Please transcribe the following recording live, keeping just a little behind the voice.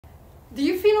Do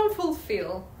you feel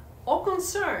unfulfilled or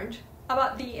concerned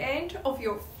about the end of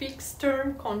your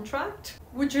fixed-term contract?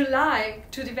 Would you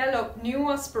like to develop new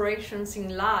aspirations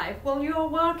in life while you are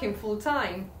working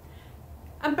full-time?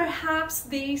 And perhaps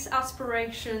these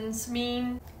aspirations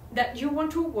mean that you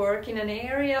want to work in an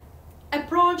area, a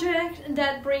project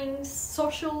that brings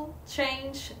social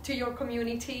change to your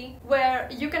community, where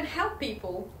you can help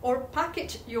people or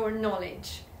package your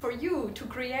knowledge for you to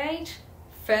create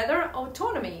further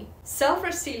autonomy,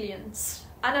 self-resilience,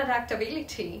 and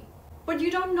adaptability. But you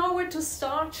don't know where to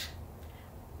start,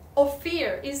 or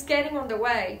fear is getting on the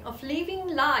way of living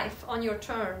life on your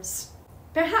terms.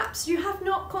 Perhaps you have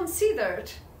not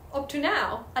considered, up to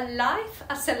now, a life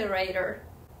accelerator.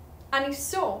 And if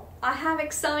so, I have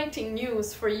exciting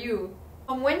news for you.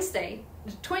 On Wednesday,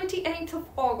 the 28th of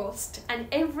August, and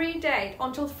every day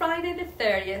until Friday the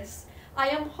 30th, I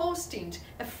am hosting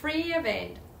a free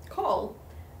event called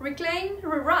Reclaim,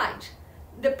 Rewrite,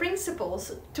 the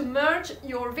principles to merge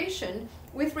your vision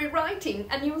with rewriting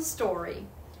a new story.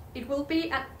 It will be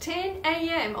at 10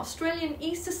 a.m. Australian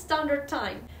Eastern Standard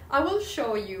Time. I will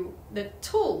show you the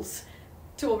tools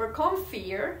to overcome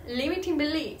fear, limiting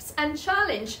beliefs, and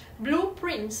challenge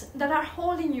blueprints that are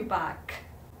holding you back.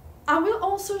 I will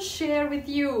also share with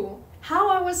you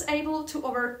how I was able to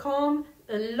overcome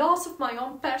the loss of my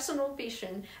own personal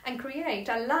vision and create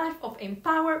a life of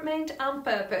empowerment and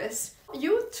purpose.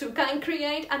 You too can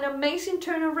create an amazing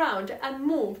turnaround and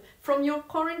move from your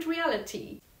current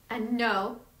reality. And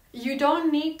no, you don't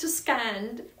need to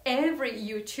scan every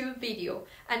YouTube video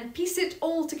and piece it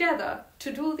all together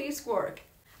to do this work.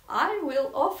 I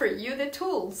will offer you the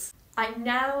tools. I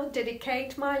now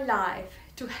dedicate my life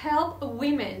to help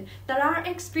women that are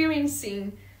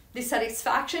experiencing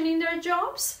dissatisfaction in their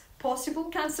jobs, possible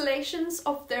cancellations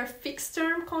of their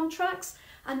fixed-term contracts,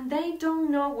 and they don't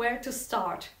know where to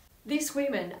start. These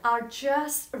women are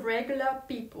just regular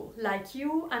people like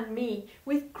you and me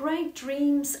with great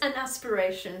dreams and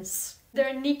aspirations.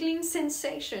 Their niggling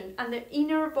sensation and the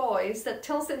inner voice that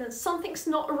tells them that something's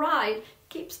not right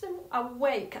keeps them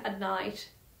awake at night.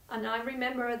 And I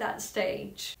remember that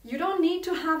stage. You don't need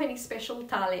to have any special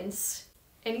talents,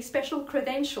 any special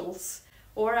credentials,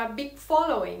 or a big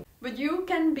following, but you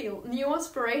can build new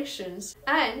aspirations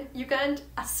and you can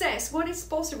assess what is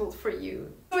possible for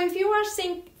you. So if you are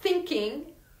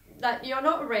thinking that you're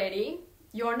not ready,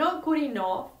 you're not good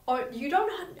enough, or you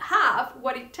don't have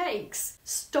what it takes,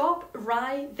 stop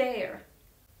right there.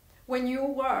 When you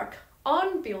work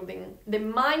on building the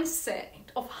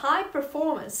mindset of high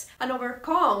performance and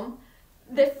overcome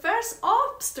the first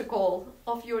obstacle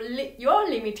of your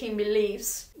limiting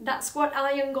beliefs, that's what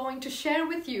I am going to share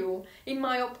with you in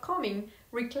my upcoming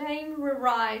Reclaim,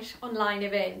 Rewrite online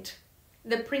event.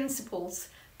 The principles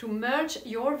to merge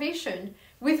your vision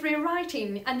with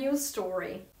rewriting a new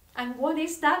story. And what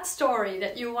is that story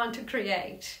that you want to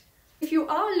create? If you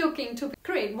are looking to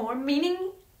create more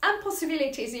meaning and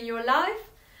possibilities in your life,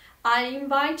 I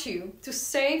invite you to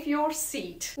save your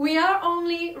seat. We are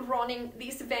only running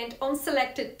this event on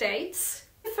selected dates.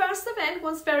 The first event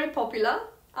was very popular.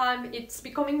 It's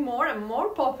becoming more and more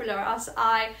popular as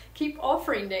I keep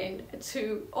offering them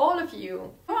to all of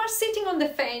you. You are sitting on the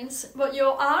fence, but you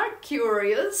are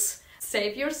curious.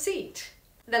 Save your seat.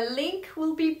 The link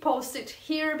will be posted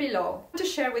here below to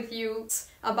share with you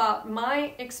about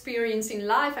my experience in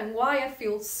life and why I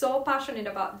feel so passionate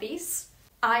about this.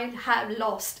 I have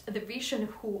lost the vision of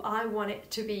who I wanted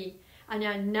to be, and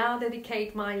I now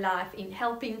dedicate my life in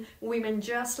helping women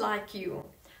just like you.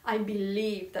 I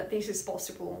believe that this is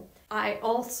possible. I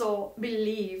also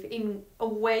believe in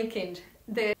awakening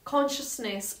the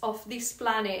consciousness of this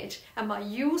planet, and by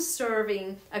you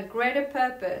serving a greater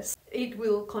purpose, it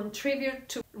will contribute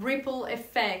to ripple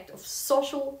effect of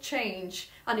social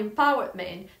change and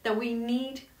empowerment that we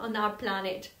need on our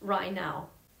planet right now.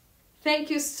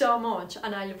 Thank you so much,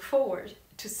 and I look forward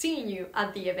to seeing you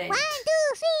at the event. 1,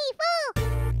 2, 3, 4